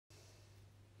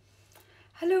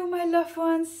Hello, my loved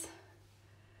ones.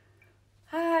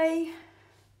 Hi.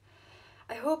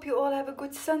 I hope you all have a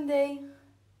good Sunday.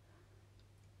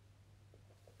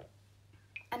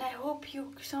 And I hope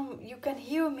you can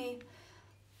hear me.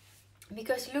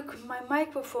 Because look, my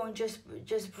microphone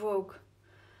just broke.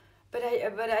 But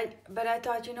I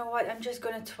thought, you know what? I'm just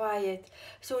gonna try it.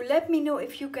 So let me know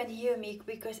if you can hear me,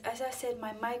 because as I said,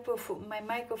 my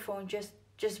microphone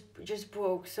just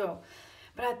broke. So,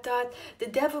 but I thought the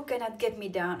devil cannot get me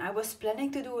down. I was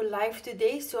planning to do a live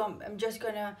today, so I'm just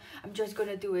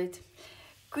gonna do it.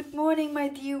 Good morning, my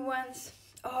dear ones.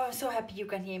 Oh, I'm so happy you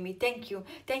can hear me. Thank you,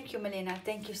 Melina.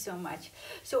 Thank you so much.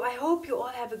 So I hope you all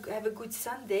have a good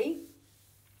Sunday.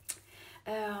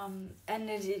 And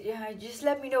just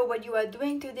let me know what you are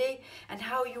doing today and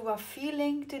how you are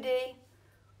feeling today.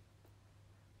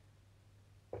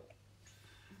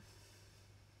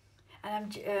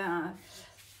 And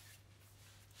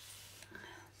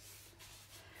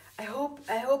I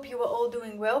hope you are all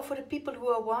doing well. For the people who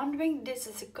are wondering, this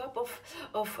is a cup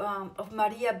of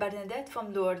Maria Bernadette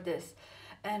from Lourdes.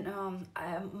 And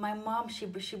my mom, she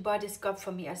bought this cup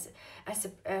for me as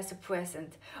a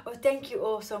present. Oh, thank you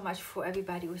all so much for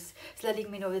everybody who's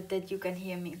letting me know that you can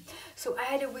hear me. So I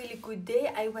had a really good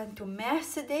day. I went to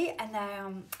mass today, and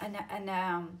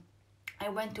I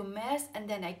went to mass, and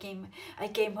then I came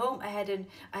home. I had a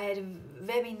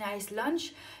very nice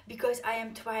lunch, because I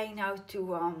am trying now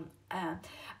to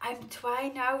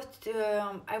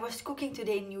I was cooking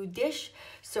today a new dish,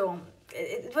 so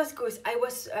it was good.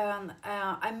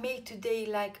 I made today,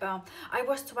 like, I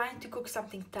was trying to cook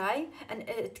something Thai, and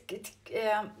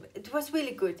it was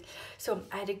really good. So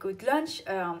I had a good lunch.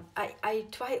 I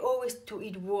try always to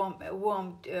eat warm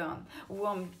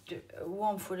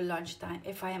for the lunchtime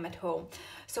if I am at home.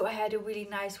 So I had a really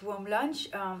nice warm lunch.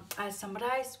 I had some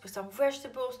rice with some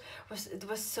vegetables. It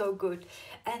was so good.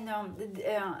 And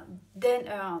then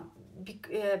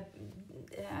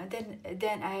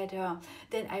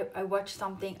I watched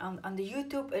something on the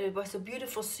YouTube. It was a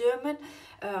beautiful sermon.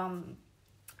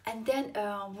 And then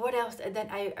what else? And then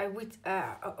I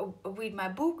read my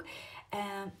book,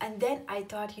 and then I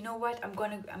thought, you know what, I'm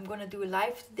gonna do a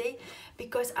live today,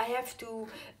 because I have to.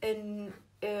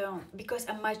 Because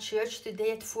at my church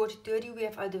today at 4:30 we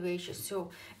have adoration,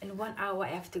 so in 1 hour I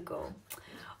have to go.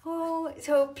 Oh,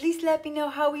 so please let me know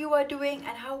how you are doing,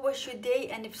 and how was your day,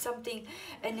 and if something,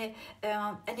 and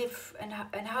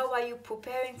how are you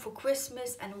preparing for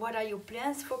Christmas, and what are your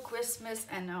plans for Christmas.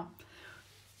 And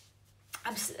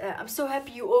I'm so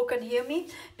happy you all can hear me,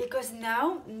 because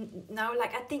now,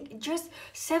 like, I think just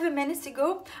 7 minutes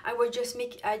ago I just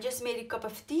made a cup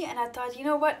of tea, and I thought, you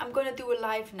know what, I'm gonna do a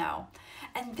live now.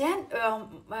 And then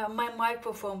my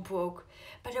microphone broke,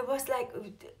 but it was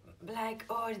like,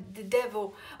 oh, the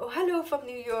devil. Oh, hello from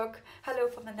New York, hello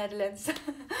from the Netherlands.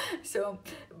 So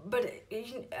but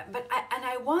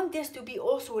I want this to be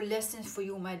also a lesson for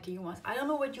you, my dear ones. I don't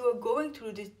know what you are going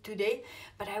through today,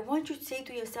 but I want you to say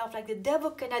to yourself, like, the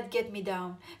devil cannot get me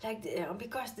down, like,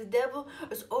 because the devil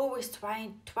is always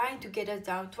trying to get us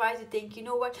down, try to think, you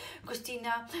know what,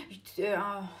 Christina,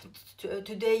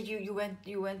 today you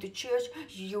went to church,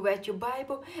 you read your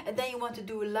Bible, and then you want to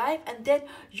do a live, and then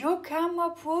your camera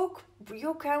broke.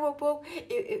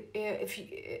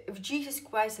 If Jesus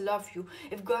Christ loves you,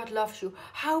 if God loves you,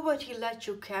 how would he let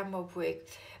your camera break?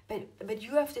 But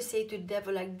you have to say to the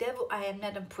devil, like, devil, I am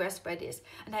not impressed by this.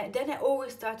 And then I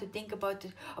always start to think about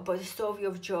the story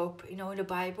of Job, in the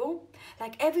Bible.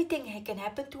 Like, everything can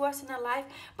happen to us in our life,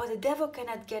 but the devil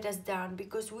cannot get us down,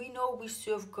 because we know we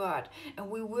serve God, and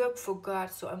we work for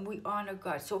God, and we honor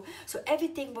God. So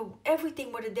everything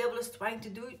what the devil is trying to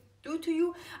do to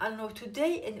you, I don't know,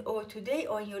 today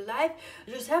or in your life,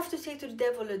 you just have to say to the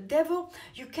devil,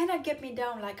 you cannot get me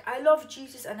down. Like, I love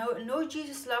Jesus, I know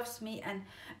Jesus loves me, and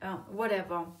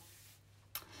whatever.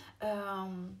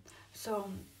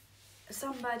 So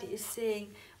somebody is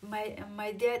saying,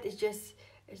 my dad is just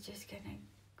gonna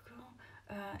go.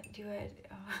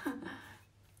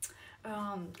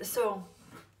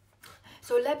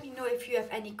 So let me know if you have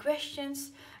any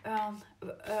questions.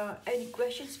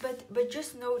 But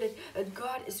just know that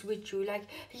God is with you. Like,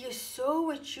 he is so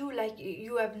with you, like,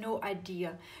 you have no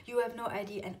idea.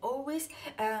 And always,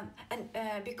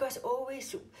 because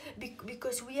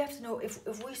we have to know,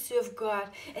 if we serve God,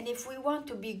 and if we want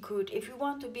to be good, and if we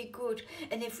want to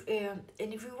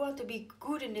be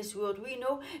good in this world, we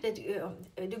know that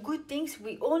the good things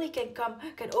we only can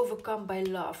overcome by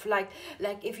love. Like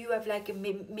if you have, like,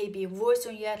 maybe a voice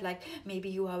on your head, like maybe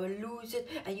you are a loser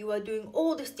and you are doing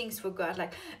all these things for God.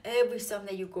 Like every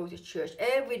Sunday you go to church,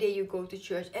 every day you go to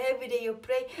church, every day you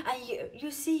pray, and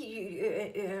you see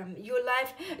your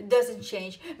life doesn't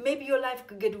change. Maybe your life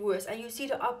could get worse, and you see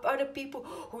the other people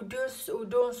who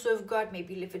don't serve God,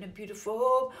 maybe live in a beautiful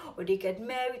home, or they get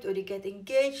married, or they get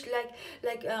engaged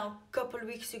like a couple of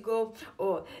weeks ago.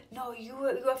 Or no, you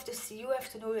have to see, you have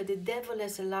to know that the devil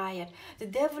is a liar. The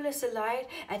devil is a liar,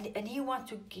 and he want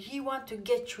to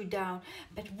get you down.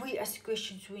 But we as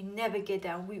Christians, we never get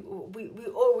down. We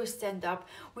always stand up.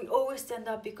 We always stand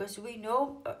up because we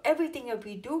know everything that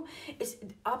we do is,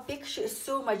 our picture is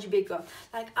so much bigger.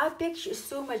 Like our picture is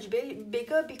so much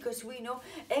bigger because we know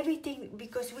everything,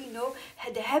 because we know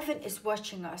the heaven is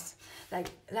watching us. Like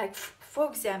for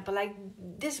example, like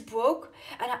this broke,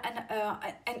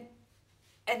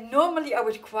 and normally I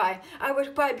would cry. I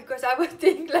would cry because I would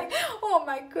think like, oh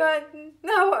my God,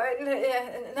 now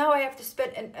I have to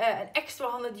spend an extra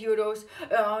 €100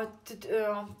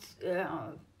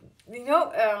 you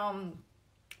know,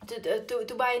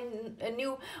 to buy a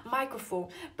new microphone.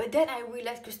 But then I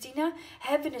realized, Christina,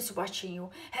 heaven is watching you.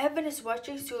 Heaven is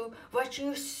watching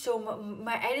you. So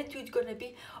my attitude is gonna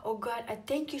be, oh God, I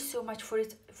thank you so much for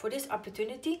this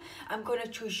opportunity. I'm gonna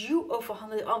choose you over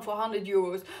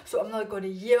 €100. So I'm not gonna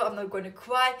yell. I'm not gonna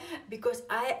cry, because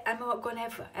I'm gonna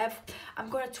I'm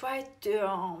gonna try to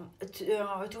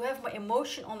have my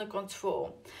emotion under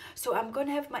control. So I'm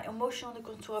gonna have my emotion under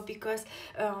control, because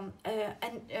and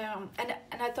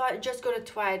I thought, just gonna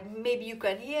try it. Maybe you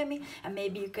can hear me, and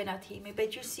maybe you cannot hear me,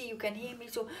 but you see, you can hear me.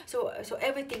 So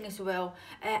everything is well,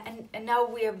 and now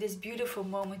we have this beautiful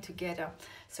moment together.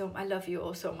 So I love you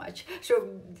all so much. So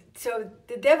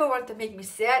the devil wanted to make me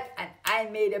sad, and I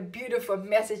made a beautiful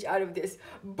message out of this.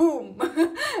 Boom.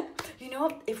 You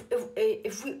know, if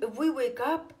we wake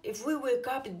up,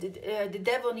 the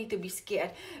devil need to be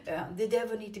scared. The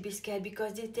devil need to be scared,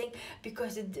 because they think,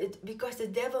 because the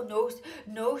devil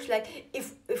knows like,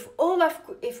 if all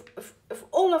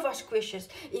of us Christians,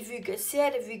 if we get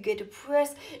sad, if we get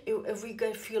depressed, if we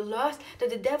feel lost, that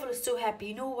the devil is so happy.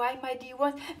 You know why, my dear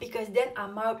ones? Because then our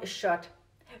mouth is shut.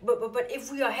 But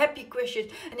if we are happy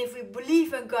Christians, and if we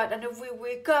believe in God, and if we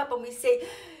wake up and we say,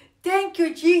 thank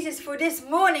you, Jesus, for this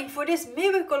morning, for this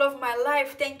miracle of my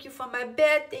life. Thank you for my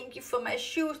bed. Thank you for my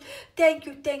shoes. Thank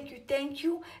you. The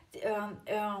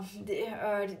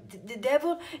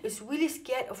devil is really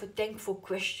scared of a thankful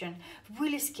Christian.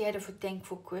 Really scared of a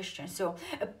thankful Christian. So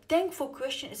a thankful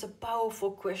Christian is a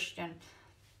powerful Christian.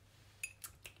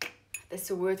 That's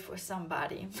a word for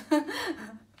somebody.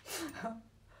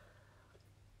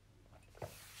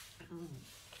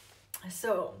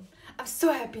 So I'm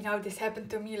so happy now this happened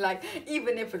to me. Like,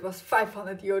 even if it was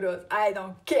 €500, I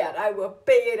don't care. I will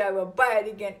pay it. I will buy it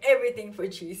again. Everything for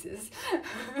Jesus.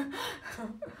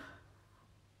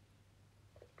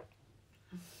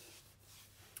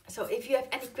 So if you have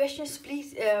any questions,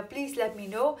 please let me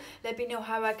know. Let me know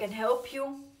how I can help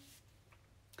you.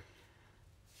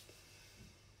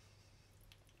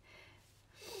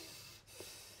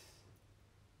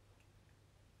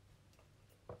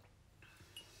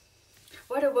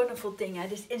 What a wonderful thing,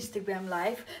 this Instagram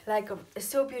live. Like, it's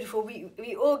so beautiful.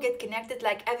 We all get connected,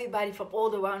 like everybody from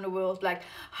all around the world. Like,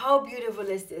 how beautiful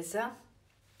is this, huh?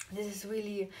 This is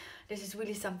really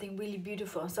something really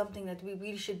beautiful, and something that we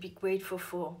really should be grateful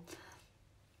for.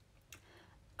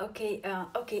 Okay,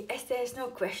 as there's no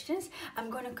questions, I'm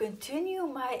gonna continue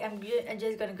I'm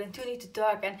just gonna continue to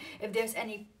talk, and if there's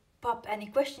any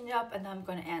questions up, and I'm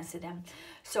gonna answer them.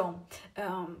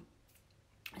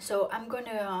 So I'm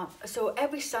gonna, so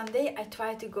every Sunday I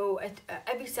try to go,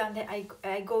 every Sunday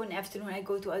I go in the afternoon. I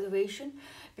go to adoration,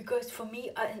 because for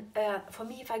me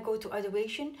if I go to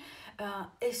adoration,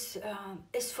 it's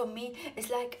for me,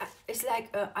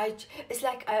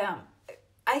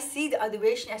 I see the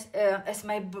adoration as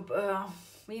my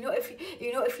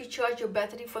if you charge your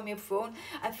battery from your phone,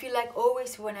 I feel like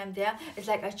always when I'm there, it's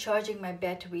like I'm charging my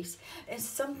batteries. And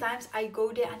sometimes I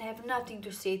go there and I have nothing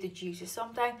to say to Jesus.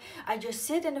 Sometimes I just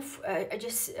sit I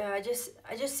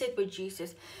just sit with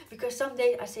Jesus, because some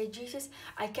days I say, Jesus,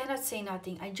 I cannot say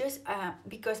nothing. I just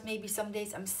because maybe some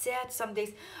days I'm sad, some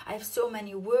days I have so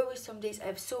many worries, some days I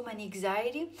have so many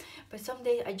anxiety, but some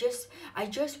days I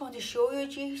just want to show you,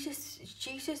 Jesus,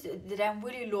 that I'm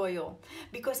really loyal,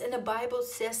 because in the Bible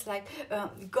says like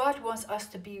God wants us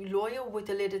to be loyal with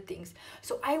the little things.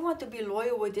 So I want to be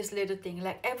loyal with this little thing.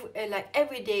 Like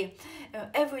every day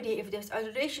if there's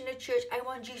adoration in church, I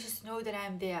want Jesus to know that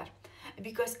I'm there,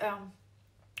 because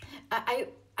I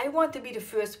I want to be the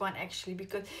first one actually,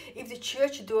 because if the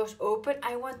church doors open,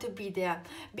 I want to be there.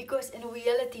 Because in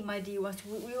reality, my dear ones,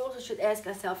 we also should ask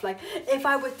ourselves, like, if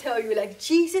I would tell you, like,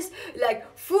 Jesus, like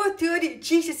 4:30,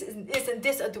 Jesus is in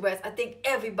this address, I think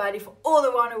everybody from all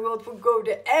around the world would go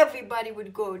there. Everybody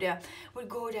would go there,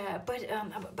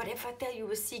 But if I tell you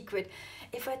a secret,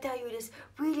 if I tell you this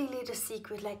really little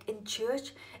secret, like in church,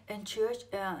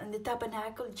 in the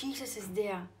tabernacle, Jesus is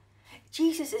there.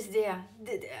 Jesus is there.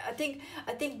 I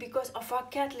think because of our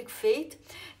Catholic faith,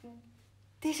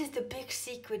 this is the big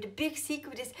secret. The big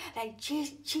secret is like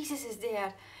Jesus is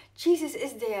there. Jesus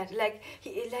is there. Like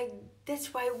that's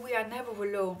why we are never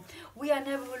alone. We are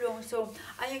never alone. So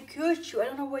I encourage you. I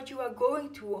don't know what you are going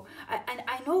through. And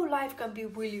I know life can be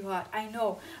really hard. I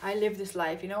know. I live this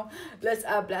life, you know. Let's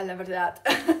blah blah that.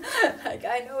 Like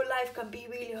I know life can be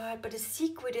really hard, but the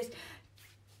secret is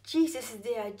Jesus is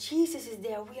there. Jesus is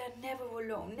there. We are never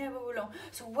alone. Never alone.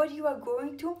 So what you are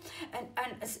going to, and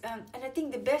I think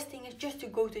the best thing is just to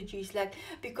go to Jesus. Like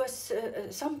because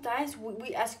sometimes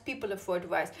we ask people for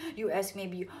advice. You ask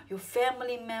maybe your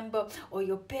family member or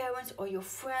your parents or your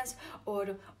friends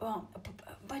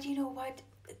but you know what?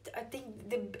 I think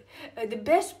the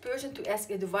best person to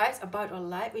ask advice about our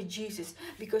life is Jesus,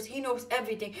 because he knows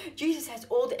everything. Jesus has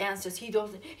all the answers. He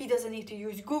doesn't need to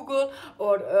use Google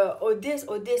or this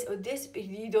or this or this.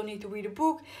 He don't need to read a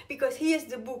book, because he is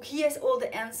the book. He has all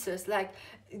the answers.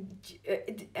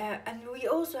 And we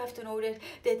also have to know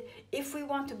that if we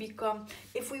want to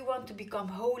become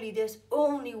holy, there's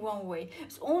only one way.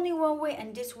 There's only one way,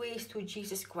 and this way is through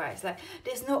Jesus Christ. Like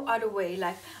there's no other way.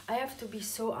 Like I have to be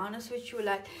so honest with you.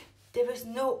 Like there is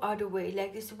no other way.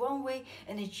 Like there's one way,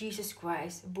 and it's Jesus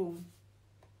Christ. Boom.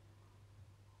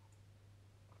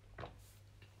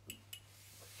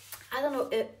 I don't know.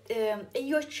 In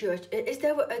your church, do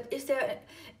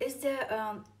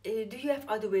you have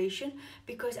adoration?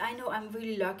 Because I know I'm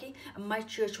really lucky. In my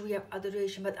church we have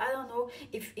adoration, but I don't know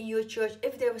if in your church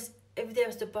if there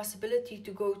was the possibility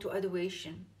to go to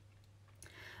adoration.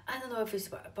 I don't know if it's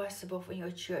possible in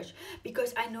your church,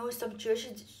 because I know some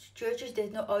churches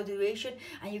there's no adoration,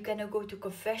 and you cannot go to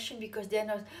confession because there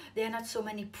are not so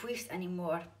many priests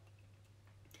anymore.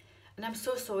 And I'm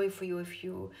so sorry for you if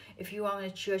you are in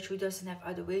a church who doesn't have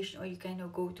adoration, or you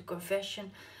cannot go to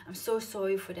confession. I'm so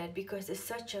sorry for that, because there's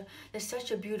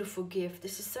such a beautiful gift.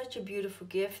 This is such a beautiful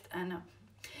gift, and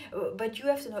but you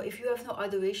have to know, if you have no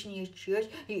adoration in your church,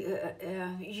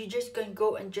 you just can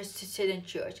go and just sit in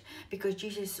church, because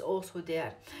Jesus is also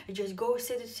there. You just go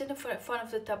sit in front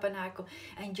of the tabernacle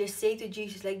and just say to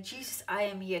Jesus, like, Jesus, I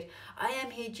am here,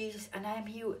 Jesus, and I am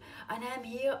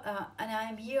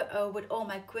here, with all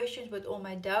my questions, with all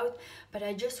my doubt. But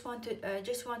I just want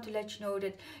to let you know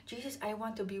that, Jesus, I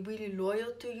want to be really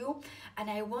loyal to you, and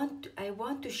I want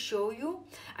to show you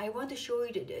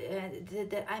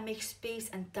that I make space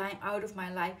and time out of my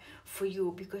life for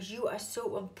you, because you are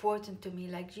so important to me.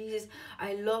 Like, Jesus,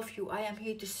 I love you. I am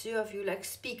here to serve you. Like,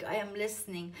 speak, I am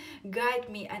listening. Guide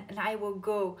me, and I will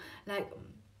go. Like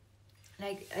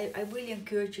I really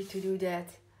encourage you to do that.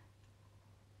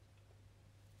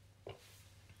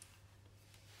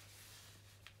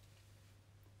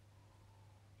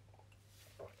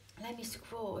 Let me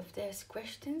scroll if there's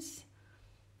questions.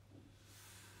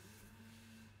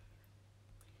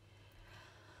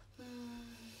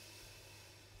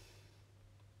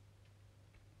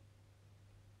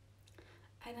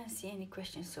 I don't see any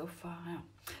questions so far.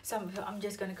 So I'm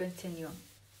just going to continue.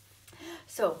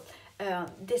 So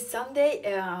this Sunday,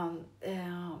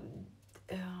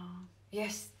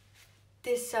 yes,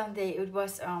 this Sunday it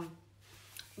was.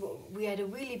 We had a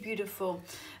really beautiful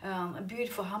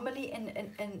homily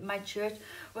in my church. It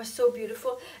was so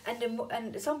beautiful,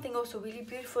 and something also really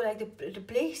beautiful, like the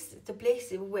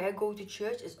place where I go to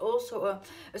church is also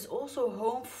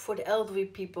home for the elderly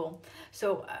people.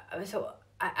 So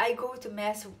I go to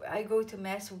mass.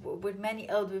 With many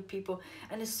elderly people,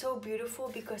 and it's so beautiful,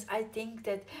 because I think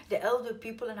that the elder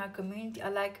people in our community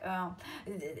are like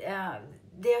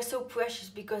they are so precious,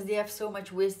 because they have so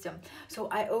much wisdom. So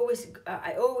I always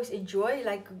enjoy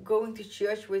like going to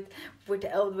church with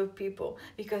the elder people,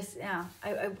 because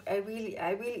I really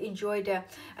enjoy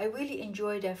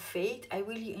their faith. I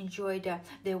really enjoy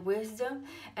their wisdom,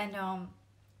 and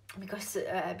because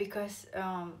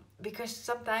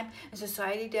sometimes in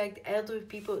society, like the elderly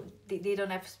people, they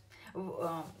don't have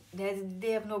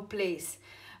they have no place.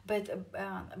 But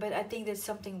I think that's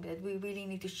something that we really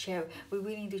need to share. We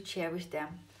really need to cherish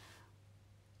them.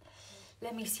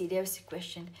 Let me see. There's a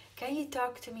question. Can you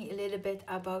talk to me a little bit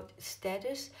about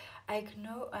status? I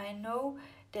know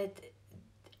that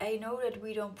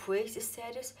we don't praise the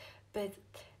status,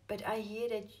 but I hear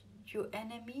that your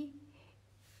enemy,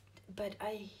 but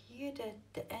I hear that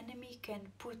the enemy can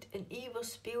put an evil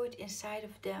spirit inside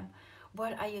of them.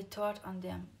 What are your thoughts on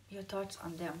them? Your thoughts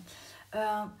on them?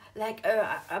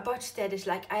 About status,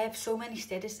 like I have so many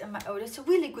status in my, oh, that's a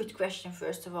really good question.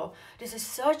 First of all, this is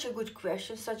such a good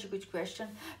question,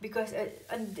 because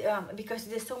because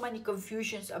there's so many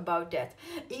confusions about that.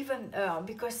 Even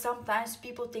because sometimes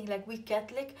people think like we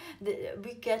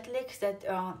Catholics that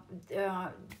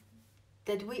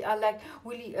we are like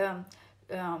really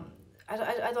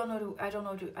I don't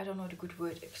know the good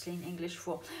word actually in English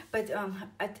for, but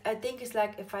I think it's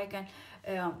like, if I can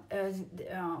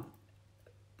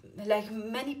like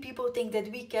many people think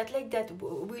that we Catholic, that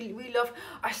we love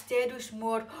our status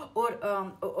more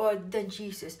or than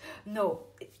Jesus. No,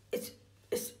 it's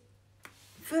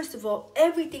first of all,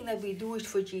 everything that we do is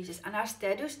for Jesus, and our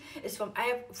status is from,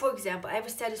 for example, I have a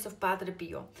status of Padre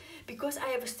Pio. Because I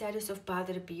have a status of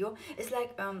Padre Pio, it's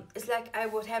like I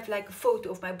would have like a photo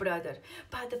of my brother.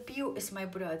 Padre Pio is my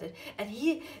brother,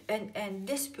 and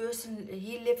this person,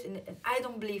 he lived in, and I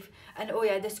don't believe, and oh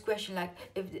yeah, this question, like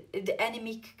if the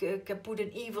enemy can put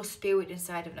an evil spirit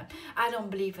inside of them. I don't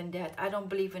believe in that. I don't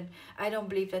believe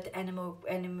that the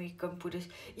enemy can put an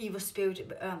evil spirit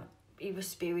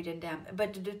in them.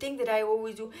 But the thing that I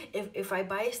always do, if I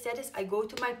buy a status, I go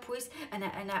to my priest and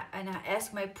I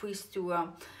ask my priest to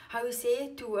how you say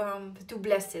it, to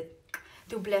bless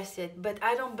it. But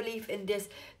I don't believe in this,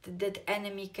 that the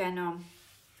enemy can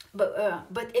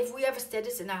but if we have a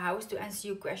status in our house, to answer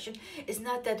your question, it's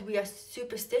not that we are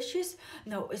superstitious.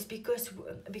 No, it's because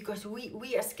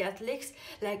we as Catholics,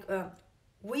 like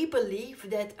we believe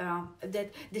that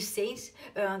the saints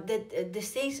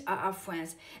are our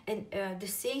friends, and the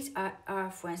saints are our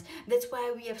friends. That's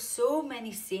why we have so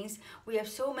many saints. We have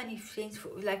so many saints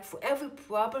for every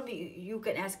problem you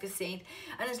can ask a saint,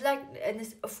 and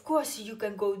of course you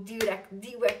can go direct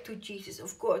to Jesus,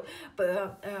 of course.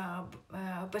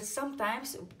 But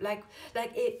sometimes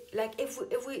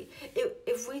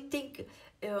if we think.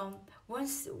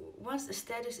 Once the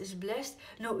status is blessed,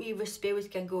 no evil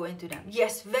spirit can go into them.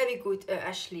 Yes, very good,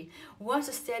 Ashley. Once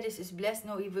the status is blessed,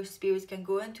 no evil spirits can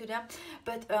go into them.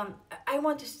 But I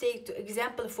want to take the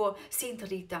example for Saint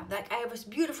Rita. Like I have a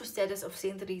beautiful status of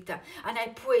Saint Rita, and I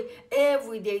pray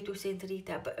every day to Saint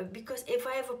Rita. But because if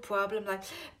I have a problem,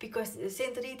 because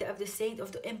Saint Rita is the saint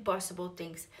of the impossible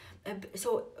things.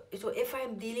 So if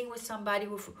I'm dealing with somebody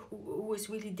who is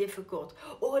really difficult,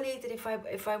 or later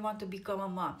if I want to become a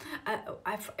mom,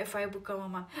 if I become a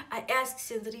mom, I ask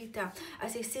Saint Rita. I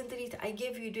say, Saint Rita, I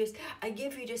give you this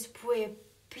prayer.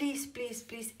 Please,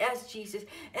 ask Jesus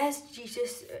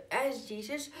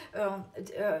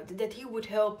that he would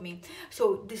help me.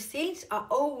 So the saints are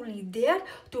only there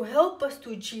to help us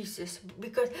to Jesus,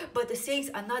 but the saints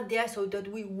are not there so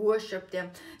that we worship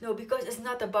them. No, because it's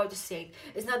not about the saint.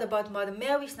 It's not about Mother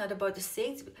Mary. It's not about the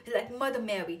saints. It's like Mother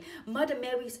Mary. Mother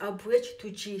Mary is our bridge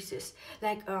to Jesus.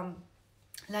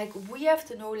 Like we have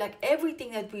to know, like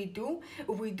everything that we do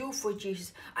for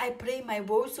Jesus. I pray my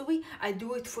rosary, I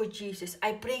do it for Jesus.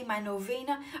 I pray my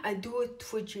novena, I do it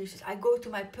for Jesus. I go to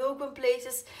my pilgrim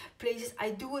places,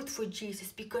 I do it for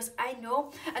Jesus, because I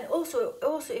know. And also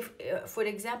if for the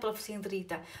example of Saint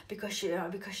Rita, because she's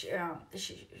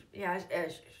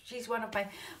one of my.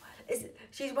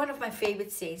 She's one of my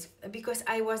favorite saints, because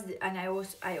I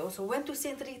also went to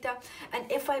Saint Rita, and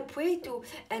if I pray to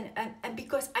and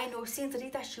because I know Saint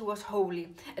Rita, she was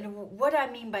holy. And what I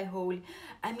mean by holy,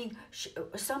 I mean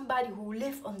somebody who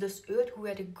lived on this earth, who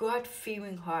had a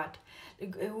God-fearing heart,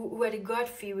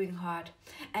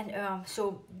 and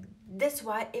so that's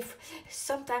why if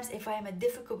I'm a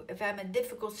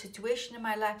difficult situation in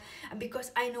my life, and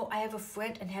because I know I have a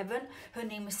friend in heaven, her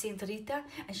name is Saint Rita,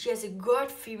 and she has a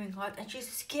God-fearing heart, and she's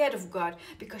scared of God,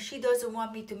 because she doesn't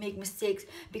want me to make mistakes.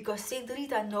 Because Saint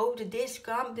Rita knows the day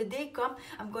come,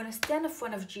 I'm gonna stand in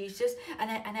front of Jesus,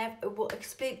 and I will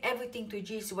explain everything to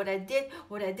Jesus, what I did,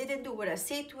 what I didn't do, what I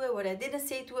said to her, what I didn't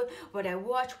say to her, what I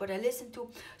watched, what I listened to.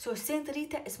 So Saint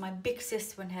Rita is my big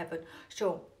sister in heaven.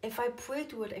 So if I pray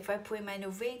to her, if I pray my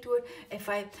novena to her,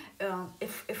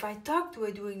 if I talk to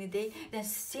her during the day, then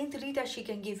Saint Rita, she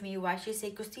can give me advice. She say,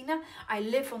 Christina, I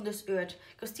live on this earth.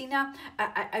 Christina,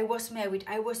 I was married,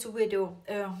 I was a widow.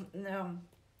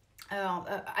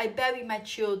 I bury my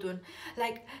children.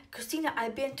 Like, Christina,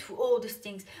 I've been through all these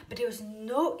things, but there was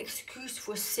no excuse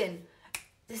for sin.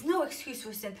 There's no excuse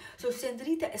for sin. So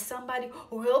Sandrita is somebody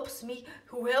who helps me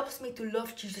to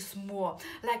love Jesus more,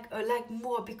 like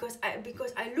more, because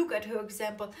I look at her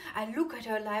example, I look at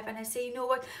her life, and I say, you know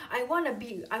what, I wanna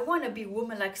be a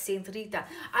woman like Sandrita.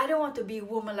 I don't want to be a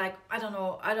woman like I don't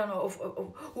know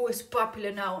who is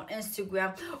popular now on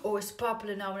Instagram, or is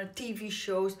popular now on TV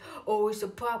shows, or is a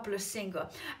popular singer.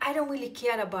 I don't really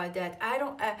care about that. I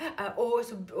don't or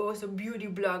is a beauty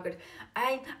blogger.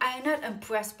 I am not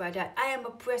impressed by that. I am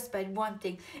impressed by one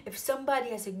thing: if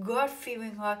somebody has a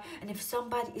God-fearing heart, and if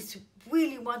somebody is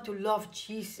really want to love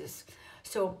Jesus.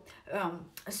 So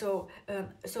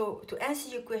to answer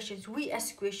your questions, we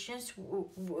as Christians,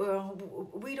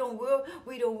 we don't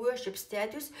worship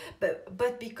status,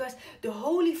 but because the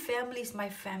Holy Family is my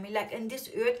family. Like in this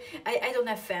earth, I don't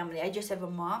have family. I just have a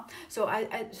mom. So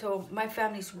so my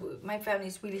family is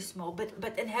really small.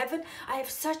 But in heaven, I have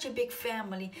such a big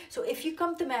family. So if you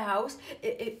come to my house,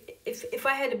 if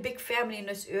I had a big family in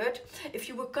this earth, if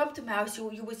you would come to my house,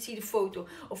 you would see the photo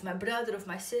of my brother, of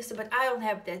my sister. But I don't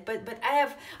have that. But I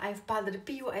have Padre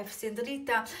Pio, I have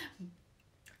Sandrita,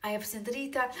 I have Saint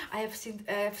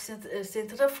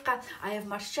Rivka, I have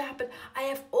Marshapel, I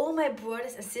have all my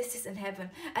brothers and sisters in heaven,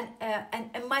 and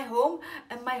in my home,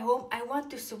 I want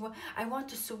to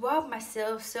surround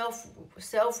myself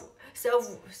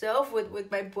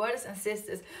with my brothers and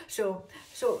sisters. So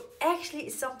actually,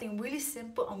 it's something really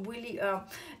simple and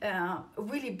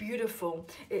really beautiful,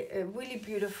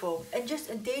 and just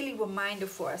a daily reminder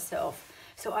for ourselves.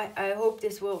 So I hope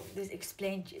this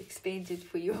explains it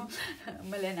for you,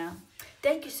 Milena.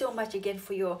 Thank you so much again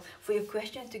for your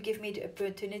question, to give me the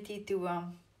opportunity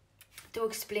to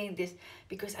explain this,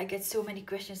 because I get so many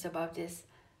questions about this.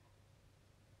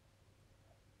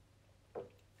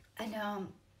 And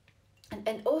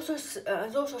also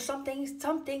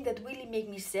something that really made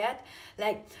me sad,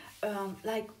 like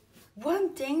one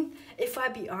thing, if I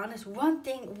be honest, one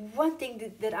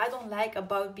thing that I don't like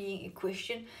about being a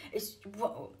Christian is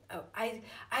I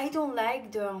don't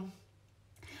like the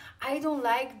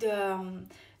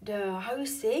how you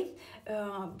say,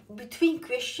 between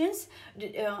Christians,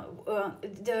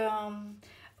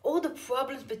 all the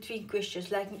problems between Christians.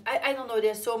 Like I don't know,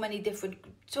 there's so many different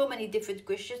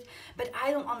Christians, but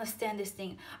I don't understand this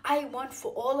thing. I want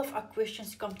for all of our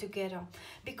Christians to come together,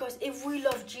 because if we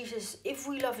love Jesus,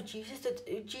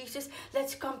 Jesus,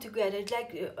 let's come together.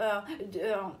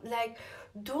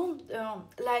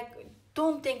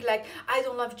 Don't think like I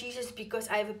don't love Jesus because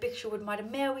I have a picture with Mother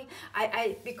Mary.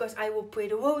 Because I will pray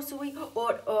the rosary,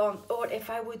 or if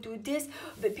I would do this,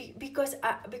 but because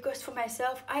for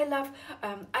myself, I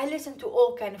listen to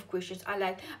all kind of Christians.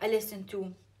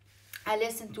 I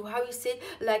listen to how you say,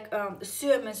 like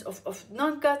sermons of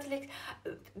non-Catholics,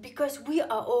 because we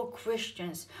are all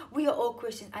Christians.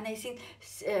 And I think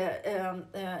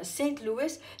Saint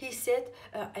Louis, he said,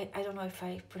 I don't know if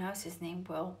I pronounce his name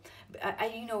well,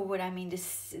 but you know what I mean,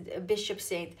 this Bishop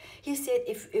Saint. He said,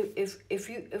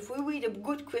 if we read a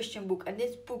good Christian book, and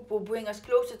this book will bring us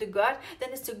closer to God,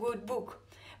 then it's a good book.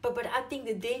 But I think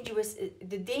the danger is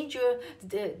the danger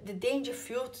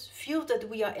field that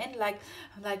we are in.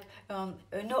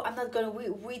 No, I'm not gonna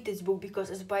read this book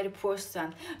because it's by the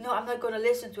Protestant. No, I'm not gonna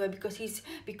listen to it because he's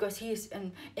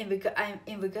an evangelic.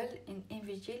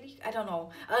 I don't know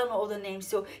all the names.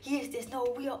 So he is this. No,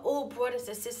 we are all brothers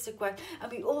and sisters in Christ,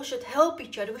 and we all should help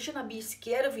each other. We should not be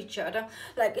scared of each other.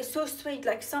 Like, it's so strange.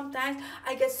 Like, sometimes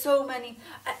I get so many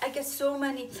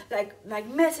like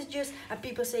messages, and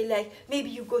people say, like, maybe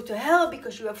you go to hell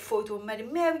because you have a photo of Mother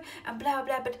Mary and blah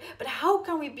blah. But how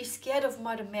can we be scared of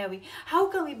Mother Mary? How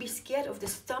can we be scared of the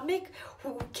stomach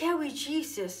who carry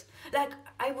Jesus? Like,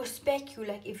 I respect you,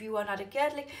 like, if you are not a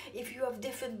Catholic, if you have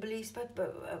different beliefs,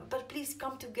 but please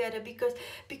come together, because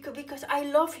I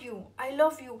love you,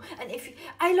 and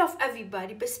I love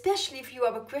everybody, but especially if you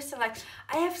are a Christian. Like,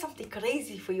 I have something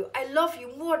crazy for you. I love you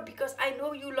more because I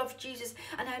know you love Jesus,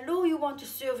 and I know you want to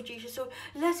serve Jesus. So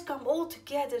let's come all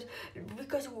together,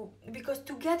 because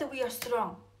together we are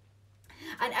strong.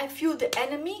 And I feel the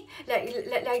enemy,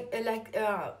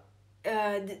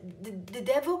 the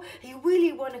devil, he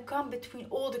really want to come between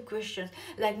all the Christians.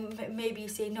 Like, maybe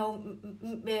say, no,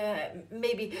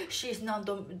 maybe she's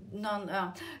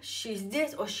she's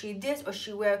this, or she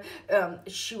wear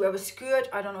a skirt,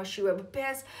 I don't know, she wear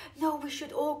pants. No, we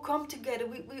should all come together.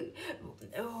 We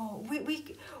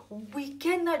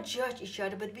cannot judge each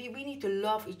other, but we need to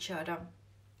love each other.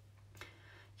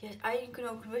 Yes, I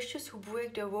know Christians who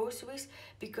break their rosaries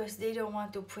because they don't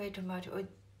want to pray to Mother, or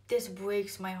this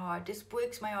breaks my heart. This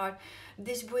breaks my heart.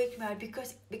 This breaks my heart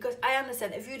because I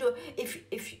understand if you don't,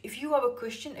 if you are a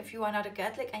Christian, if you are not a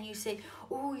Catholic, and you say,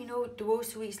 oh, you know, the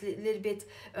rosary is a little bit,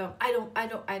 I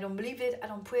don't believe it, I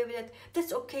don't pray with it.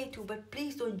 That's okay too, but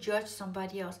please don't judge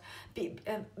somebody else.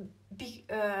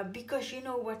 Because you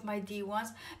know what my dear ones,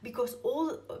 because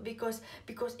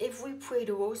if we pray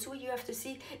the rosary, you have to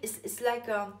see, it's like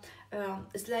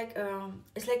it's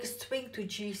like a string to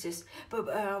Jesus.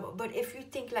 But if you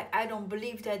think like, I don't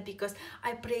believe that because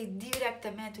I pray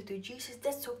directamente to Jesus,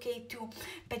 that's okay too.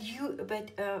 But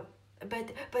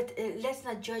let's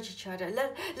not judge each other.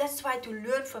 Let's try to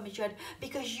learn from each other,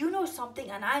 because you know something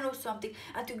and I know something,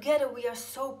 and together we are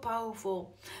so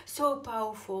powerful, so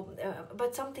powerful.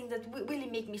 But something that really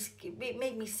make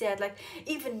me sad, like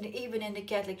even in the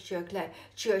Catholic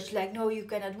church, like, no, you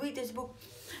cannot read this book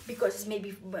because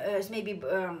maybe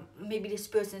this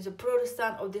person is a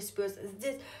Protestant, or this person is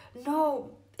this. No,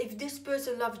 if this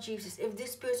person loves Jesus, if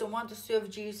this person wants to serve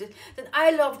Jesus, then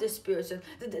I love this person.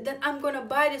 Then I'm gonna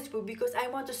buy this book because I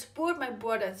want to support my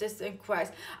brother and sister in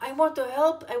Christ. I want to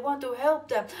help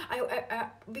them.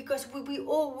 Because we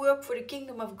all work for the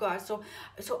kingdom of God. So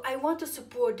I want to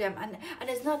support them, and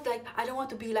it's not like I don't want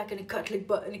to be like in a Catholic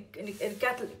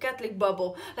Catholic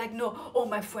bubble. Like, no, all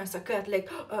my friends are Catholic.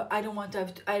 I want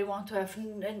to have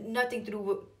nothing to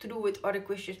do with other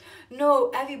Christians. No,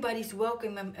 everybody's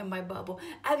welcome in my bubble.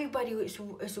 Everybody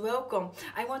is welcome.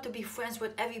 I want to be friends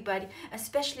with everybody,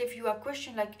 especially if you are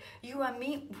Christian, like you and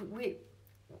me.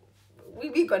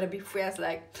 We're gonna be friends,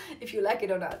 like, if you like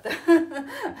it or not.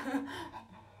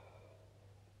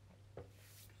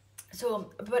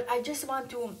 So, but I just want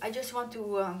to and I just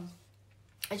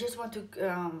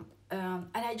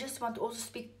want to also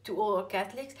speak to all our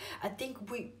Catholics. I think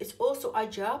it's also our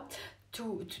job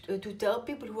to tell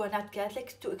people who are not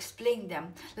Catholics, to explain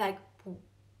them, like,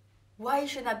 why you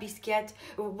should not be scared?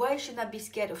 Why you should not be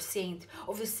scared of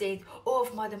the saint, or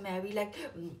of Mother Mary? Like,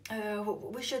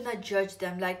 we should not judge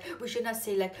them. Like, we should not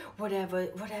say like, whatever.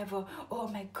 Oh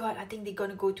my God, I think they're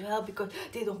gonna go to hell because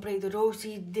they don't pray the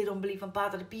rosary. They don't believe in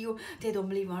Padre Pio. They don't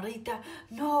believe in Rita.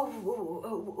 No,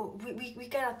 we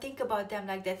cannot think about them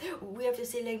like that. We have to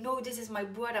say like, no, this is my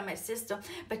brother, my sister,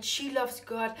 but she loves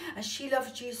God and she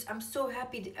loves Jesus. I'm so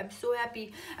happy. I'm so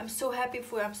happy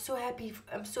for her. I'm so happy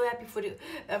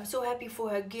for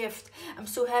her gift. I'm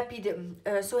so happy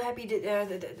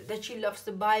that she loves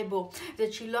the Bible,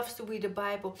 that she loves to read the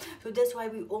Bible. So that's why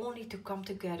we all need to come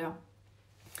together.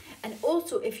 And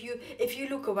also, if you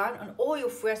look around and all your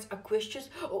friends are Christians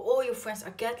or all your friends are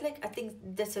Catholic, I think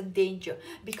that's a danger,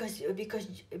 because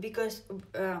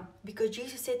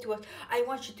Jesus said to us, I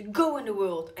want you to go in the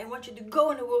world. I want you to go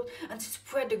in the world and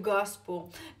spread the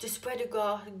gospel, to spread the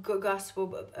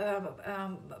gospel.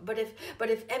 But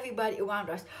if everybody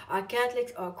around us are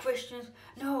Catholics or Christians,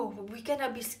 no, we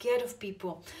cannot be scared of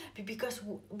people, because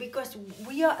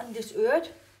we are on this earth.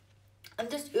 On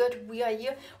this earth, we are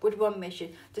here with one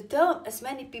mission: to tell as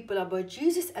many people about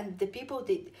Jesus, and that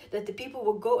the people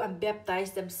will go and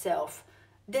baptize themselves.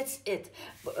 That's it.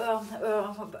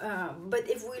 But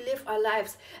if we live our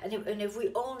lives, and if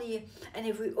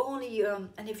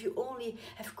you only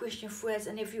have Christian friends,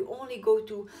 and if you only go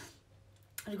to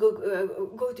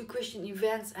Christian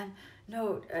events, and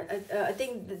no, I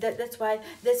think that's why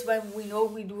we know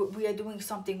we are doing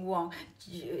something wrong,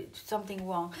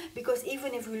 because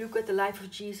even if we look at the life of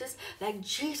Jesus, like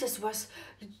Jesus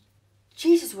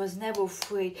was never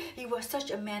afraid. He was such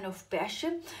a man of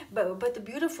passion. But the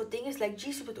beautiful thing is, like,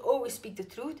 Jesus would always speak the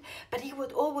truth, but he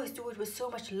would always do it with so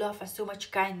much love and so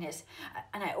much kindness.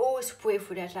 And I always pray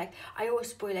for that. Like, I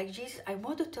always pray, like, Jesus, I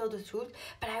want to tell the truth,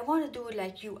 but I want to do it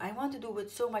like you. I want to do it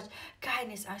with so much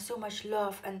kindness and so much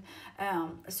love. And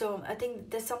so I think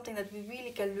that's something that we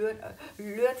really can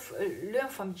learn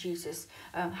from Jesus.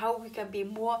 How we can be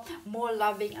more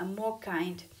loving and more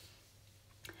kind.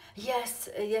 Yes,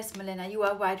 Melena, you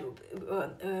are right.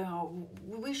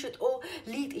 We should all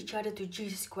lead each other to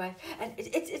Jesus Christ, and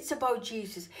it's about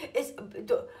Jesus. It's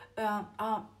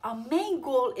our main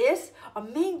goal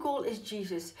is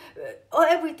Jesus.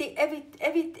 Every day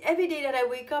that I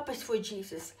wake up is for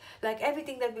Jesus. Like,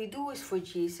 everything that we do is for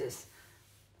Jesus.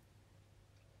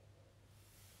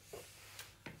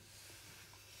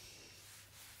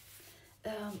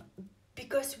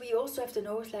 Because we also have to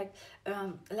know,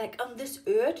 like on this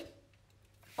earth,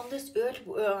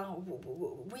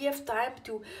 we have time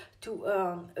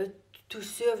to to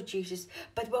serve Jesus.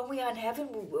 But when we are in heaven,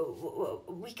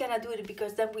 we cannot do it,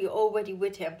 because then we are already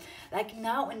with him. Like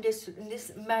now in this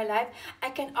my life, I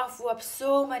can offer up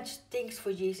so much things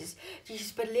for Jesus.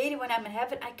 But later when I'm in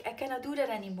heaven, I cannot do that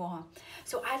anymore.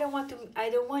 So I don't want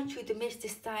you to miss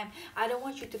this time. I don't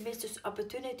want you to miss this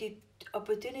opportunity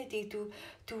to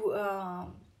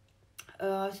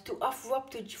offer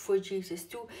up for Jesus,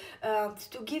 to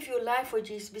give your life for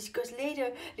Jesus, because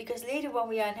later when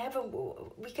we are in heaven,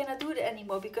 we cannot do that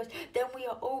anymore, because then we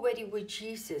are already with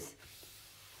Jesus.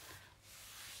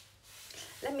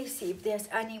 Let me see if there's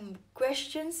any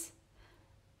questions.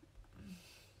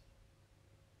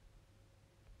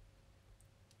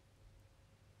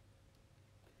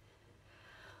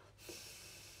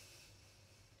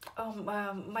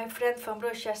 My friend from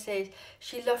Russia says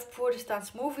she loves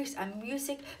Protestant movies and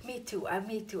music. Me too.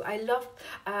 Me too. I love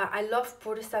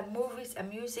Protestant movies and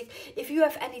music. If you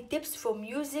have any tips for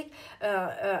music,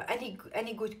 any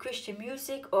good Christian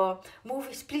music or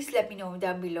movies, please let me know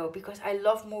down below, because I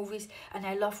love movies and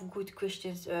I love good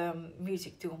Christian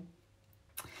music too.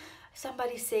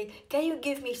 Somebody say, can you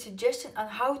give me a suggestion on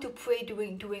how to pray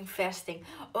during fasting?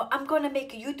 I'm gonna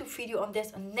make a YouTube video on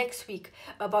this next week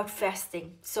about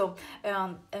fasting. So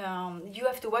you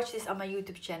have to watch this on my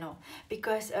YouTube channel,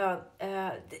 because I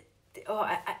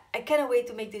cannot wait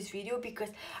to make this video,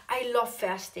 because I love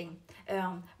fasting.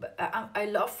 I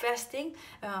love fasting.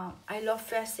 I love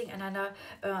fasting, and I know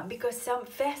because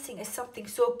fasting is something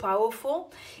so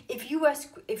powerful. If you are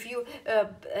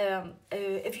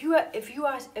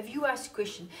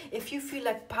Christian, if you feel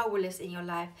like powerless in your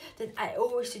life, then I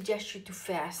always suggest you to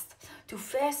fast,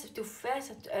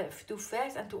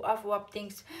 and to offer up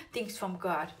things from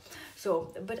God.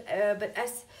 So,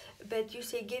 but you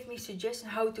say, give me suggestion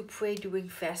how to pray during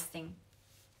fasting.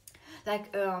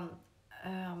 Like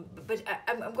but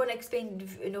I'm gonna explain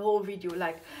in the whole video.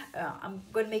 Like I'm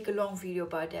gonna make a long video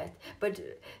about that. But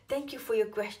thank you for your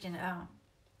question. Oh,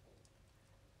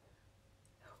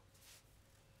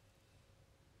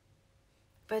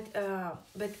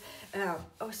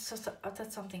 I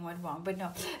thought something went wrong, but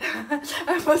no.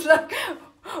 I was like,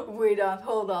 wait on,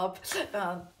 hold up.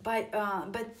 But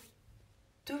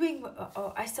doing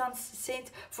I saw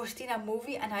Saint Faustina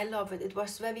movie and I love it. It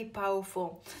was very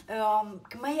powerful.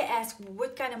 May I ask,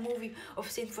 what kind of movie of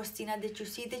Saint Faustina did you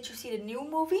see? Did you see the new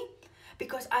movie?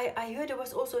 Because I heard there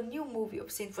was also a new movie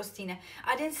of Saint Faustina.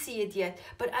 I didn't see it yet,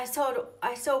 but I saw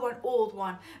one old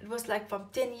one. It was like from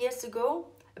 10 years ago.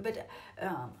 But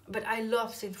I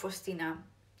love Saint Faustina.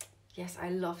 Yes, I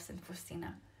love Saint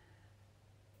Faustina.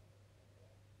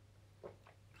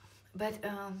 But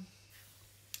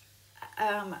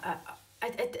I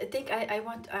think I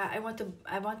want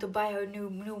to buy a new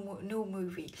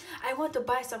movie. I want to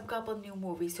buy some couple new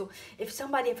movies. So if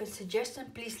somebody have a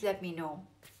suggestion, please let me know.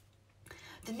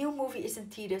 The new movie is in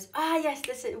theaters. Ah, yes,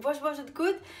 listen, was it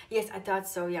good? Yes, I thought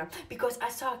so, yeah. Because I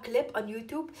saw a clip on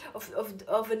YouTube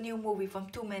of a new movie from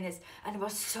 2 minutes, and it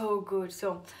was so good.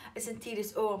 So it's in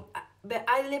theaters. But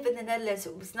I live in the Netherlands,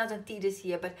 so it's not in theaters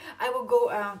here. But I will go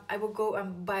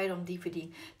and buy it on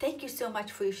DVD. Thank you so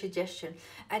much for your suggestion,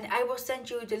 and I will send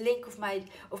you the link of my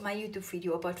YouTube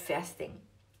video about fasting.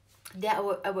 There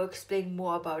I will explain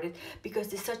more about it,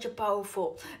 because it's such a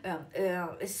powerful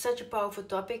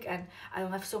topic, and I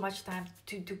don't have so much time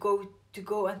to go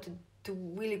and to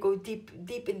really go deep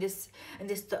in this on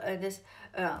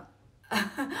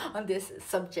this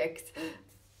subject.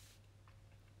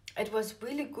 It was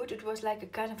really good. It was like a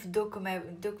kind of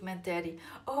documentary.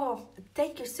 Oh,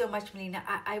 thank you so much, Melina.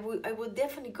 I will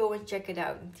definitely go and check it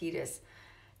out in theaters.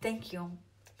 Thank you.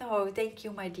 No, thank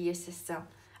you, my dear sister.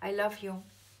 I love you.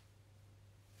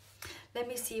 Let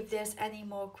me see if there's any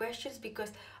more questions,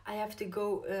 because I have to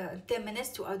go 10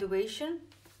 minutes to adoration.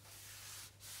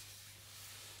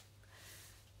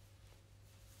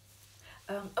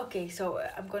 Okay, so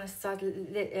I'm gonna start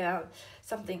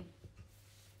something.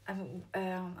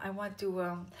 I want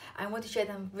to share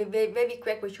them very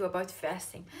quick with you about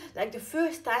fasting. Like the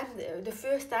first time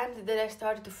that I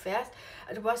started to fast,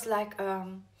 it was like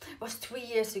was 3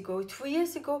 years ago. 3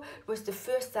 years ago was the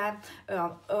first time.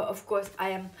 Of course,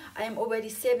 I am already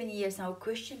 7 years now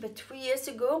Christian, but 3 years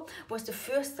ago was the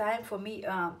first time for me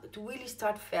to really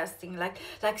start fasting,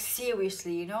 like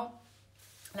seriously, you know.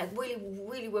 Like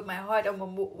really with my heart and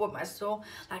with my soul.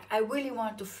 Like I really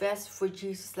want to fast for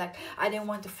Jesus. Like I didn't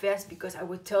want to fast because I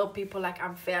would tell people like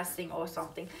I'm fasting or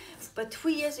something. But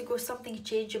 3 years ago something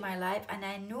changed in my life, and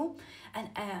I knew, and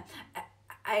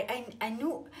I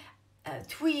knew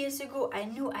 3 years ago I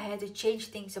knew I had to change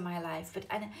things in my life, but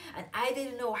and I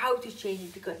didn't know how to change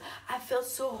it, because I felt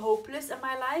so hopeless in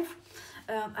my life.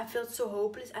 I felt so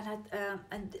hopeless, and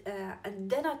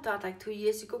then I thought, like 2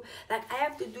 years ago, like I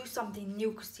have to do something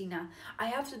new, Christina. I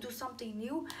have to do something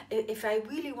new if I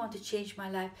really want to change my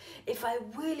life, if I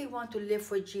really want to live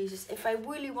for Jesus, if I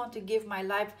really want to give my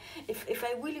life, if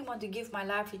I really want to give my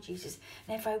life to Jesus,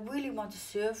 and if I really want to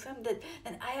serve Him, then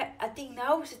I think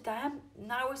now is the time.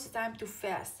 Now is the time to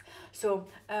fast. So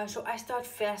I start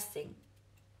fasting.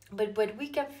 But we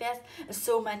can fast in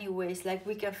so many ways. Like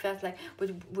we can fast like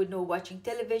with no watching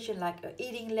television, like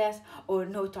eating less, or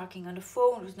no talking on the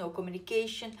phone, with no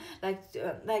communication. Like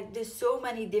there's so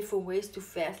many different ways to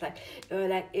fast.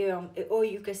 Or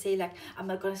you can say like, I'm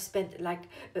not gonna spend like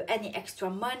any extra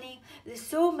money. There's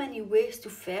so many ways to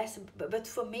fast. But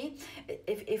for me,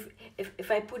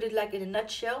 if I put it like in a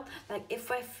nutshell, like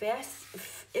if I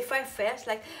fast,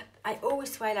 like I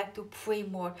always try like to pray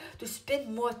more, to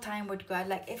spend more time with God.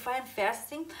 Like if I'm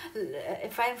fasting,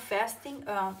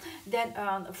 then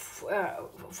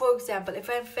for example, if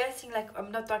I'm fasting, like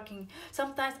I'm not talking.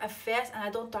 Sometimes I fast and I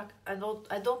don't talk. I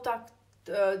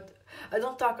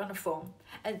don't talk on the phone,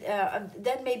 and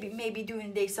then maybe during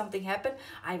the day something happened.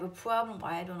 I have a problem, or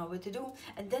I don't know what to do,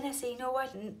 and then I say, you know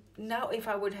what? Now if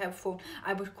I would have a phone,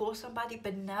 I would call somebody.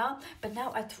 But now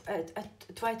I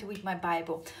try to read my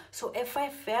Bible. So if I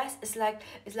fast, it's like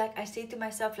I say to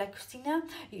myself, like, Christina,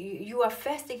 you are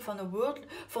fasting from the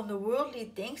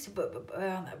worldly things,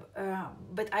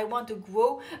 but I want to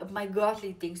grow my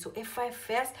godly things. So if I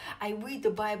fast, I read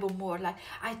the Bible more. Like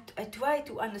I try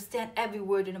to understand every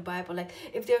word in the Bible. Like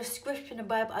if there's scripture in the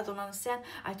Bible I don't understand,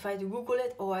 I try to Google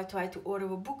it, or I try to order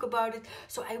a book about it.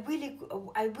 So I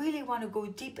really want to go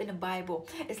deep in the Bible.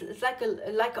 It's like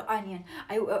an onion.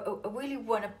 I really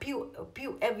want to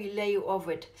peel every layer of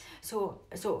it. So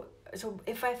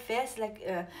if I fast,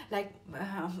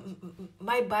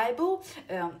 my Bible,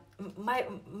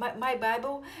 my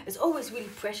Bible is always really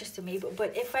precious to me.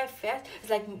 But if I fast,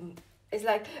 it's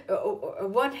like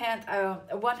one hand I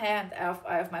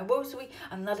have my rosary,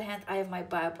 another hand I have my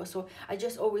Bible. So I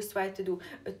just always try to do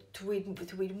to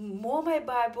read more my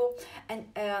Bible, and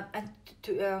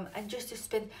just to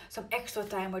spend some extra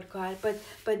time with God. But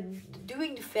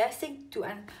doing the fasting, to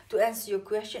answer your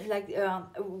question, like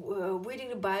reading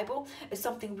the Bible is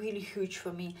something really huge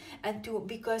for me, and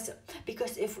because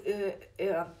if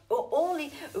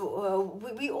only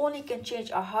we only can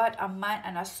change our heart, our mind,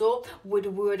 and our soul with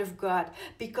the Word of God.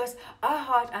 Because our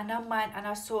heart and our mind and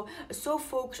our soul are so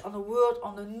focused on the world,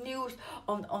 on the news,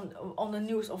 on the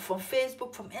news, or from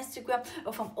Facebook, from Instagram,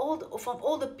 or from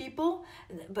all the people.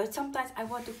 But sometimes I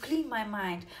want to clean my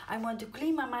mind. I want to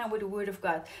clean my mind with the Word of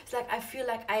God. It's like I feel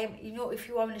like I am, if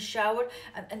you are in the shower,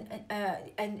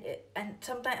 and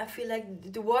sometimes I feel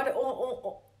like the water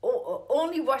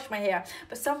only wash my hair,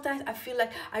 but sometimes I feel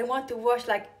like I want to wash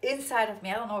like inside of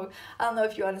me. I don't know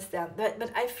if you understand,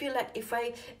 but I feel like if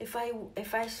I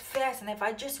fast, and if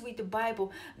I just read the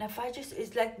Bible, and if I just,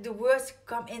 it's like the words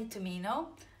come into me,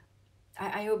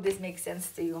 I hope this makes sense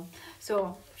to you.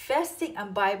 So fasting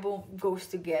and Bible goes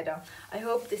together. I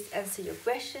hope this answers your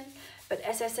question. But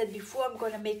as I said before, I'm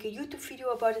going to make a YouTube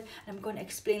video about it, and I'm going to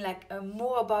explain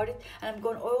more about it, and I'm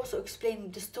going to also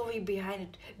explain the story behind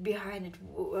it,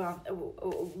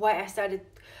 why I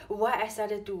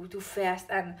started to fast.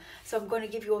 And so I'm going to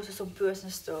give you also some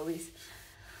personal stories.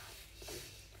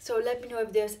 So let me know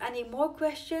if there's any more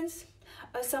questions.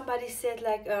 Somebody said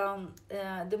like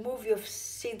the movie of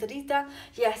Saint Rita.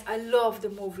 Yes, I love the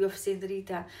movie of Saint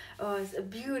Rita. Oh, it's a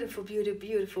beautiful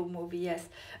movie. Yes.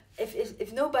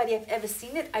 If nobody have ever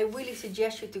seen it, I really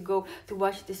suggest you to go to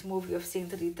watch this movie of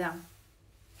Saint Rita.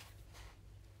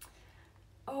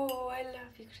 Oh, I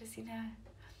love you, Christina.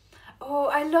 Oh,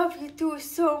 I love you too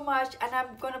so much, and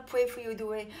I'm gonna pray for you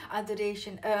doing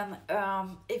adoration.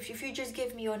 If you just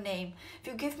give me your name,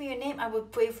 I will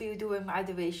pray for you doing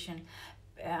adoration.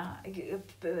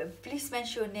 Please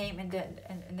mention your name in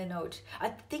the notes. I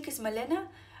think it's Malena,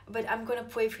 but I'm gonna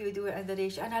pray for you doing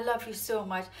adoration. And I love you so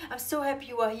much. I'm so happy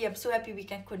you are here. I'm so happy we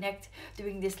can connect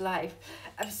during this live.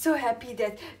 I'm so happy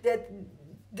that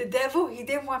the devil, he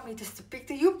didn't want me to speak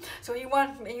to you, so he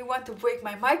want to break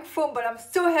my microphone. But I'm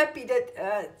so happy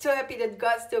that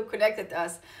God still connected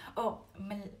us. Oh,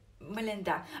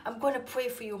 Melinda, I'm gonna pray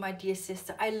for you, my dear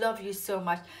sister. I love you so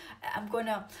much.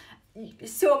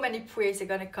 So many prayers are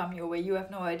gonna come your way. You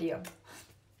have no idea.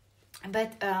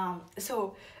 But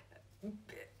so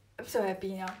I'm so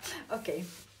happy now. Okay,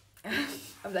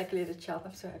 I'm like a little child.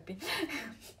 I'm so happy.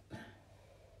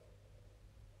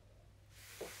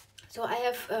 So I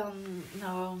have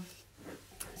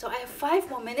So I have 5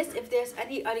 more minutes. If there's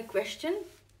any other question,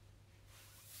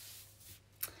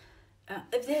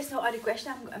 if there's no other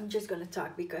question, I'm just gonna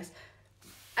talk, because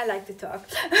I like to talk.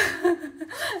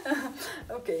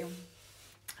 Okay,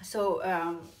 so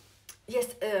yes,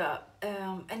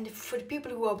 and for the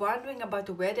people who are wondering about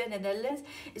the weather in the Netherlands,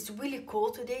 it's really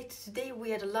cold today. Today we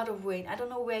had a lot of rain. I don't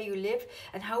know where you live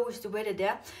and how is the weather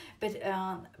there, but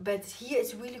here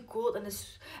it's really cold, and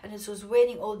it was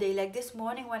raining all day. Like this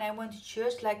morning when I went to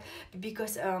church, like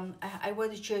because I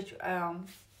went to church.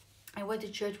 I went to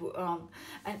church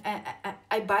and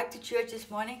I biked to church this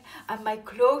morning, and my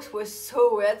clothes were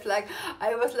so wet. Like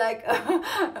I was like,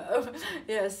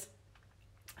 yes.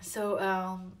 So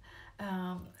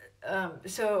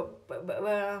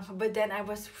but then I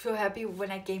was so happy when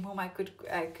I came home. I could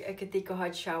take a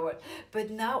hot shower.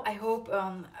 But now I hope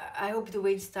the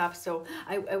rain stops. So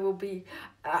I will be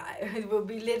it will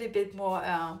be a little bit more.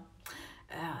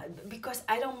 Because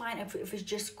I don't mind if it's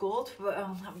just cold,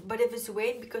 but if it's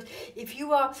rain, because if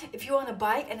you're on a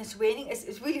bike and it's raining,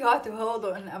 it's really hard to hold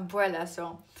an umbrella.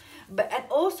 So, and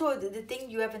also the thing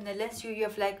you have in the lens, you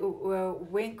have like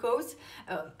raincoats,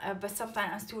 but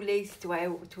sometimes I'm too lazy to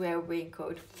wear a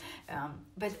raincoat.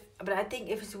 But I think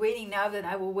if it's raining now, then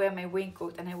I will wear my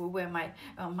raincoat and I will wear my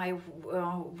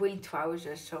rain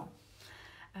trousers. So.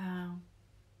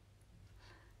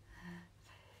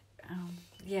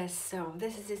 Yes, so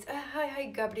this is it.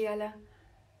 Hi, Gabriella.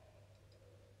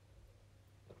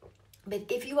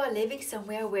 But if you are living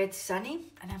somewhere where it's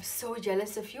sunny, and I'm so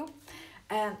jealous of you,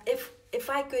 if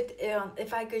I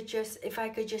could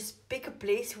just pick a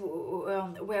place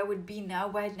where I would be now,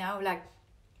 right now, like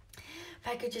if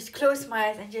I could just close my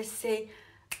eyes and just say,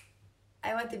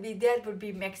 I want to be there, it would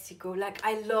be Mexico. Like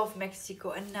I love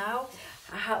Mexico, and now,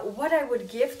 what I would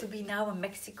give to be now in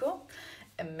Mexico.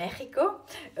 Mexico,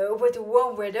 with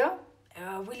warm weather,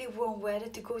 really warm weather,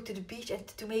 to go to the beach and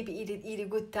to maybe eat a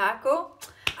good taco.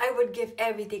 I would give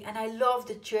everything, and I love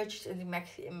the churches in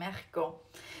Mexico.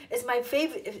 It's my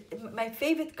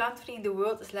favorite country in the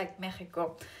world is like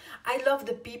Mexico. I love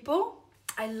the people.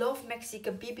 I love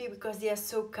Mexican people because they are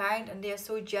so kind and they are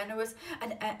so generous,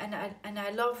 and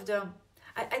I love the.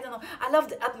 I don't know. I love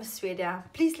the atmosphere there.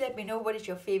 Please let me know what is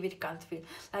your favorite country.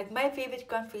 Like my favorite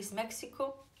country is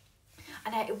Mexico.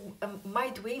 And my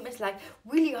dream is like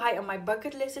really high on my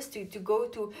bucket list is to go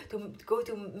to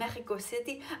Mexico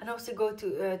City, and also go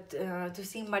to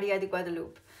see Maria de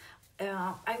Guadalupe.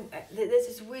 This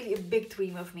is really a big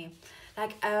dream of me.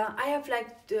 Like I have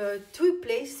like 2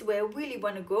 places where I really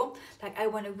want to go. Like I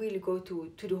want to really go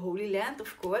to the Holy Land,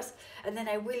 of course, and then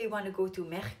I really want to go to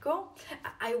Mexico.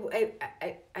 I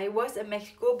was in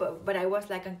Mexico, but I was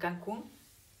like in Cancun.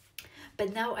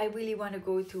 But now I really want to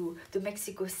go to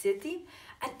Mexico City,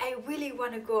 and I really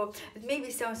want to go. It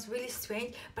maybe sounds really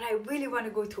strange, but I really want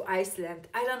to go to Iceland.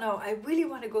 I don't know. I really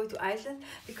want to go to Iceland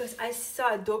because I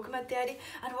saw a documentary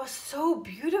and it was so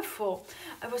beautiful.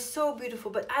 It was so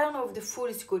beautiful, but I don't know if the food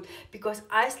is good, because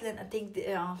Iceland, I think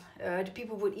the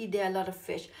people would eat there a lot of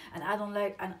fish, and I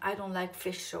don't like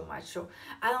fish so much. So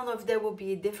I don't know if there will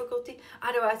be a difficulty.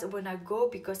 Otherwise, I will not go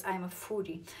because I'm a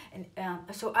foodie, and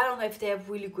so I don't know if they have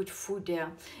really good food there.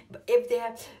 But if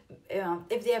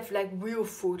they have like real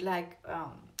food, like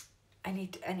I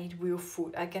need real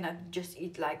food. I cannot just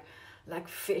eat like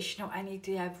fish. No, I need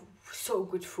to have so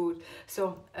good food.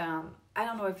 So I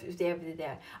don't know if they have it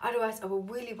there. Otherwise, I will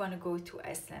really want to go to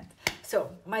Iceland. So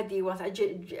my dear ones, I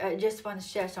just want to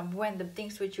share some random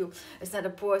things with you. It's not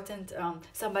important.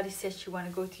 Somebody says you want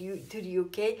to go to the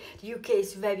UK. The UK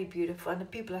is very beautiful, and the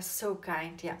people are so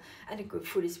kind. Yeah, and the good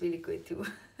food is really good too.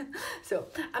 So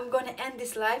I'm gonna end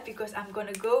this live because I'm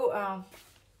gonna go.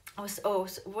 Oh,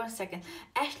 1 second.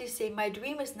 Ashley say my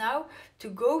dream is now to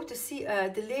go to see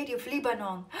the Lady of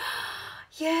Lebanon.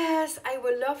 Yes, I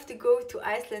would love to go to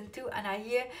Iceland too, and I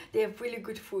hear they have really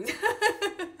good food.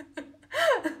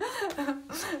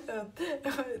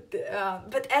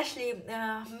 But Ashley,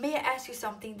 may I ask you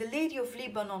something? The Lady of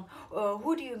Lebanon,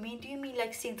 who do you mean? Do you mean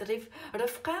like Saint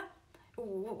Rivka?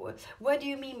 What do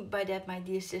you mean by that, my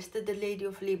dear sister, the Lady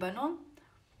of Lebanon?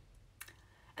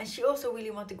 And she also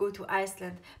really want to go to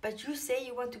Iceland. But you say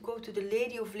you want to go to the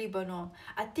Lady of Lebanon.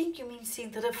 I think you mean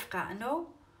Saint Rivka, no?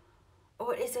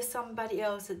 Or is there somebody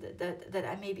else that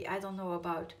I don't know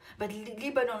about? But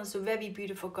Lebanon is a very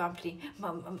beautiful country.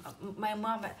 My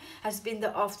mom has been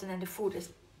there often, and the food is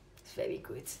very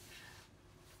good.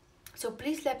 So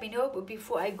please let me know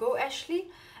before I go, Ashley.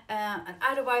 And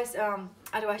otherwise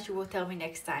you will tell me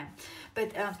next time.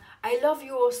 But I love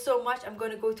you all so much. I'm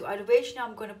going to go to adoration now.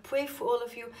 I'm going to pray for all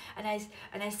of you, and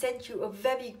I send you a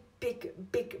very big,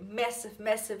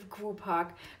 massive group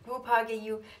hugging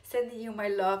you, sending you my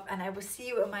love, and I will see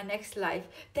you in my next life.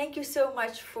 Thank you so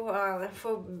much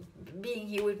for being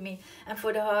here with me, and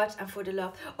for the heart and for the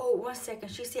love. Oh, 1 second.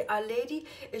 She said Our Lady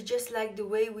is just like the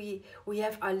way we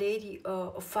have Our Lady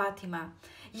of Fatima.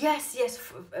 Yes, yes,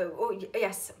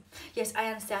 I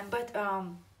understand, but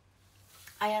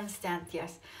I understand,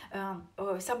 yes.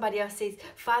 Or somebody else says,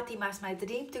 Fatima's my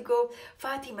dream to go.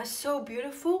 Fatima is so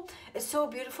beautiful. It's so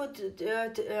beautiful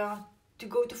to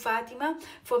go to Fatima.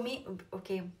 For me,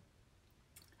 okay.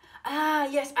 Ah,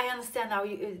 yes, I understand now.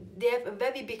 They have a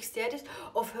very big status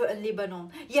of her in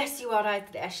Lebanon. Yes, you are right,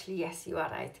 Ashley. Yes, you are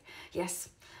right. Yes.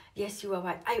 Yes, you are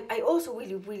right. I also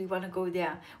really want to go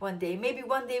there one day. Maybe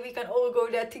one day we can all go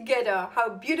there together. How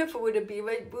beautiful would it be?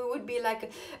 We would be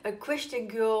like a Christian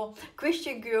girl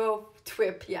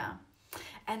trip, yeah.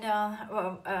 And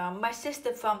my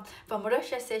sister from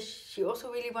Russia says she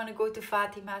also really want to go to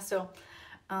Fatima. So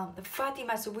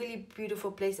Fatima is a really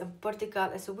beautiful place, and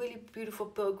Portugal is a really beautiful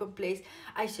pilgrim place.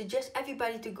 I suggest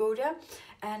everybody to go there,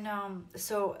 and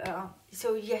so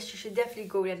yes, you should definitely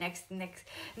go there next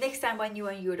time when you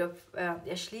are in Europe,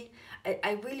 Ashley.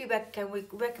 I really can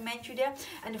recommend you there,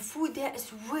 and the food there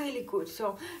is really good.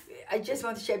 So I just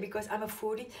want to share because I'm a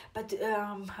foodie, but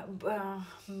the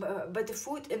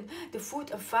food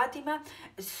of Fatima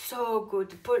is so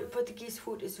good. Portuguese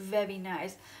food is very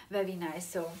nice, very nice.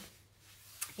 So.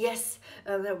 Yes,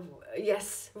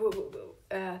 yes,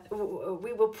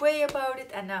 we will pray about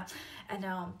it, and I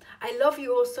love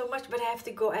you all so much, but I have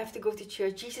to go to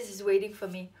church. Jesus is waiting for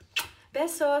me.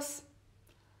 Besos.